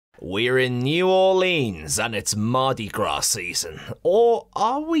We're in New Orleans and it's Mardi Gras season. Or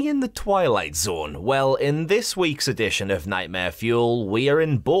are we in the Twilight Zone? Well, in this week's edition of Nightmare Fuel, we are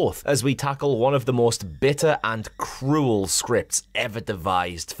in both as we tackle one of the most bitter and cruel scripts ever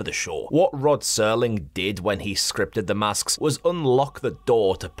devised for the show. What Rod Serling did when he scripted the masks was unlock the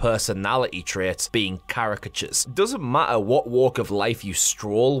door to personality traits being caricatures. Doesn't matter what walk of life you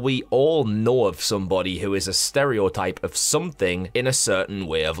stroll, we all know of somebody who is a stereotype of something in a certain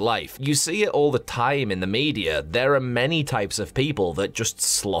way of life. You see it all the time in the media. There are many types of people that just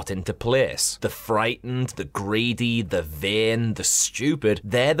slot into place. The frightened, the greedy, the vain, the stupid,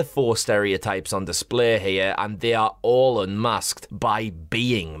 they're the four stereotypes on display here, and they are all unmasked by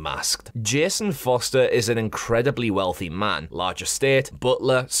being masked. Jason Foster is an incredibly wealthy man. Large estate,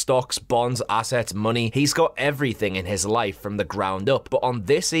 butler, stocks, bonds, assets, money. He's got everything in his life from the ground up, but on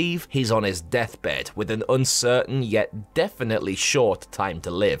this eve, he's on his deathbed with an uncertain yet definitely short time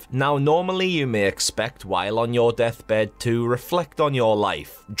to live. Now, normally you may expect while on your deathbed to reflect on your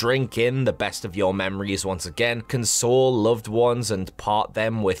life, drink in the best of your memories once again, console loved ones and part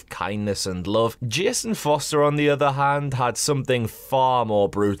them with kindness and love. Jason Foster, on the other hand, had something far more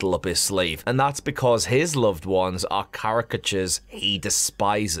brutal up his sleeve, and that's because his loved ones are caricatures he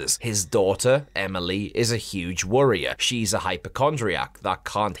despises. His daughter, Emily, is a huge worrier. She's a hypochondriac that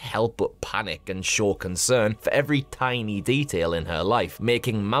can't help but panic and show concern for every tiny detail in her life,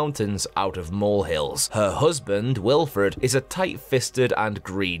 making mountains out of molehills. Her husband, Wilfred, is a tight-fisted and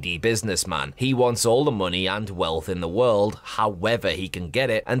greedy businessman. He wants all the money and wealth in the world, however he can get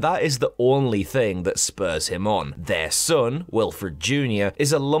it, and that is the only thing that spurs him on. Their son, Wilfred Jr.,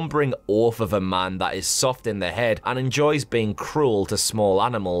 is a lumbering oaf of a man that is soft in the head and enjoys being cruel to small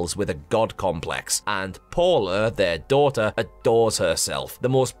animals with a god complex. And Paula, their daughter, adores herself. The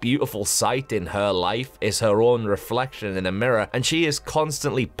most beautiful sight in her life is her own reflection in a mirror, and she is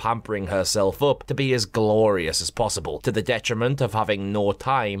constantly pampering herself up to be as glorious as possible, to the detriment of having no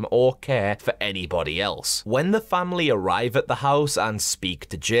time or care for anybody else. When the family arrive at the house and speak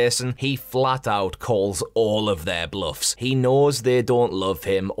to Jason, he flat out calls all of their bluffs. He knows they don't love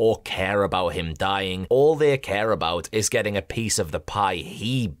him or care about him dying. All they care about is getting a piece of the pie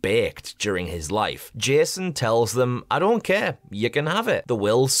he baked during his life. Jason tells them, "I don't care, you can have it. The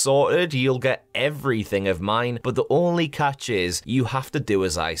will's sorted, you'll get everything of mine, but the only catch is you have to do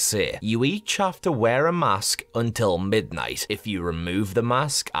as I say. You each have to wear a mask until midnight. If you remove the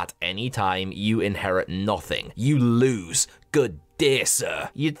mask at any time, you inherit nothing. You lose. Good day, sir."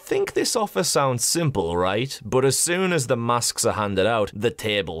 You'd think this offer sounds simple, right? But as soon as the masks are handed out, the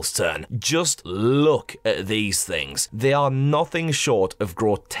tables turn. Just look at these things. They are nothing short of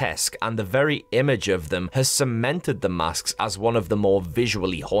grotesque, and the very image of them has cemented the masks as one of the more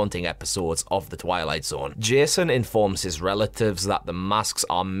visually haunting episodes of the Twilight Zone. Jason informs his relatives that the masks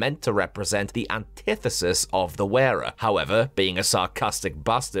are meant to represent the antithesis of the wearer. However, being a sarcastic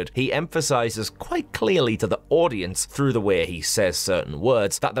bastard, he emphasizes quite clearly to the audience through the way he says certain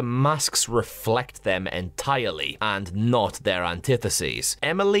words that the masks reflect them entirely and not their antitheses.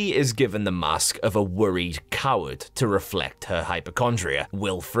 Emily is given the mask of a worried coward to reflect her hypochondria.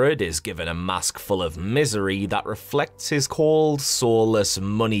 Wilfred is given a mask full of misery that reflects his cold, soulless,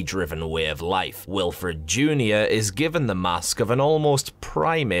 money-driven way of life. Wilfred Jr. is given the mask of an almost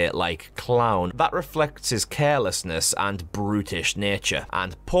primate-like clown that reflects his carelessness and brutish nature.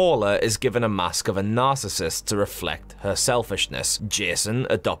 And Paula is given a mask of a narcissist to reflect her selfishness. Jason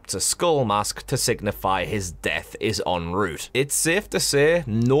adopts a skull mask to signify his death is en route. It's safe to say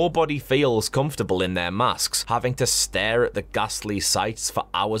nobody feels comfortable in their masks. Having to stare at the ghastly sights for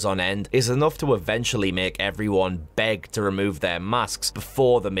hours on end is enough to eventually make everyone beg to remove their masks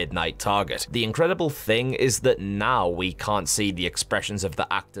before the midnight target. The incredible thing is that now we can't see the expressions of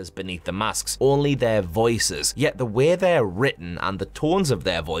the actors beneath the masks, only their voices. Yet the way they're written and the tones of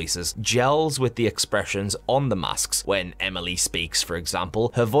their voices gels with the expressions on the masks. When Emily speaks, for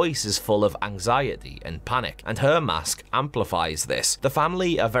example, her voice is full of anxiety and panic, and her mask amplifies this. The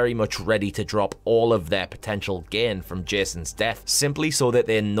family are very much ready to drop all of their potential gain from Jason's death, simply so that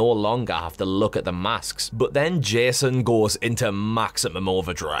they no longer have to look at the masks. But then Jason goes into maximum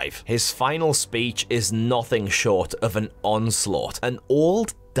overdrive. His final speech is nothing short of an onslaught. An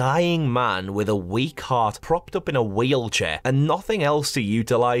old dying man with a weak heart propped up in a wheelchair and nothing else to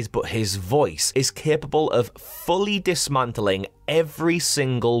utilize but his voice is capable of fully dismantling every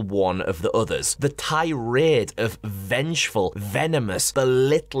single one of the others. The tirade of vengeful, venomous,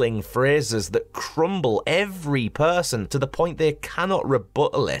 belittling phrases that crumble every person to the point they cannot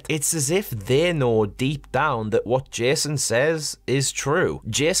rebuttal it. It's as if they know deep down that what Jason says is true.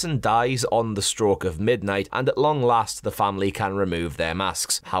 Jason dies on the stroke of midnight, and at long last the family can remove their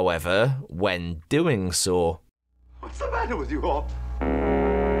masks. However, when doing so... What's the matter with you all?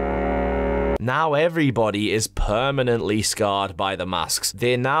 Now everybody is permanently scarred by the masks.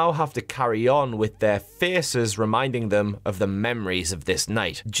 They now have to carry on with their faces reminding them of the memories of this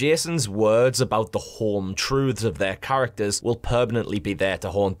night. Jason's words about the home truths of their characters will permanently be there to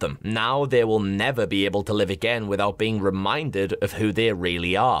haunt them. Now they will never be able to live again without being reminded of who they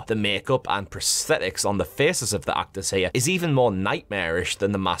really are. The makeup and prosthetics on the faces of the actors here is even more nightmarish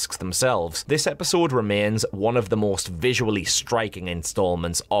than the masks themselves. This episode remains one of the most visually striking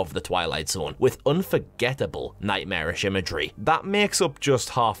installments of the Twilight Zone, with unforgettable nightmarish imagery. That makes up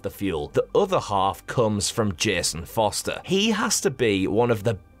just half the fuel. The other half comes from Jason Foster. He has to be one of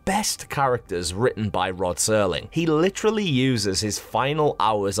the best characters written by Rod Serling. He literally uses his final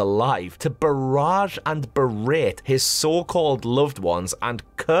hours alive to barrage and berate his so-called loved ones and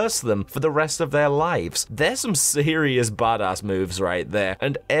curse them for the rest of their lives. There's some serious badass moves right there,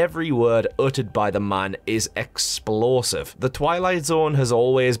 and every word uttered by the man is explosive. The Twilight Zone has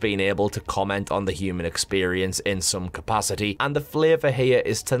always been able to comment on the human experience in some capacity, and the flavor here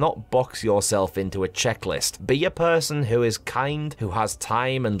is to not box yourself into a checklist. Be a person who is kind, who has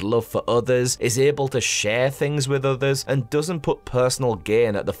time and love for others, is able to share things with others, and doesn't put personal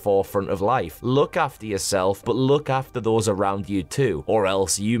gain at the forefront of life. Look after yourself, but look after those around you too, or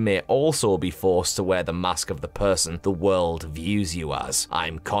else you may also be forced to wear the mask of the person the world views you as.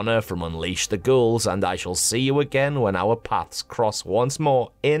 I'm Connor from Unleash the Ghouls, and I shall see you again when our paths cross once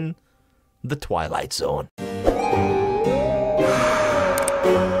more in the Twilight Zone.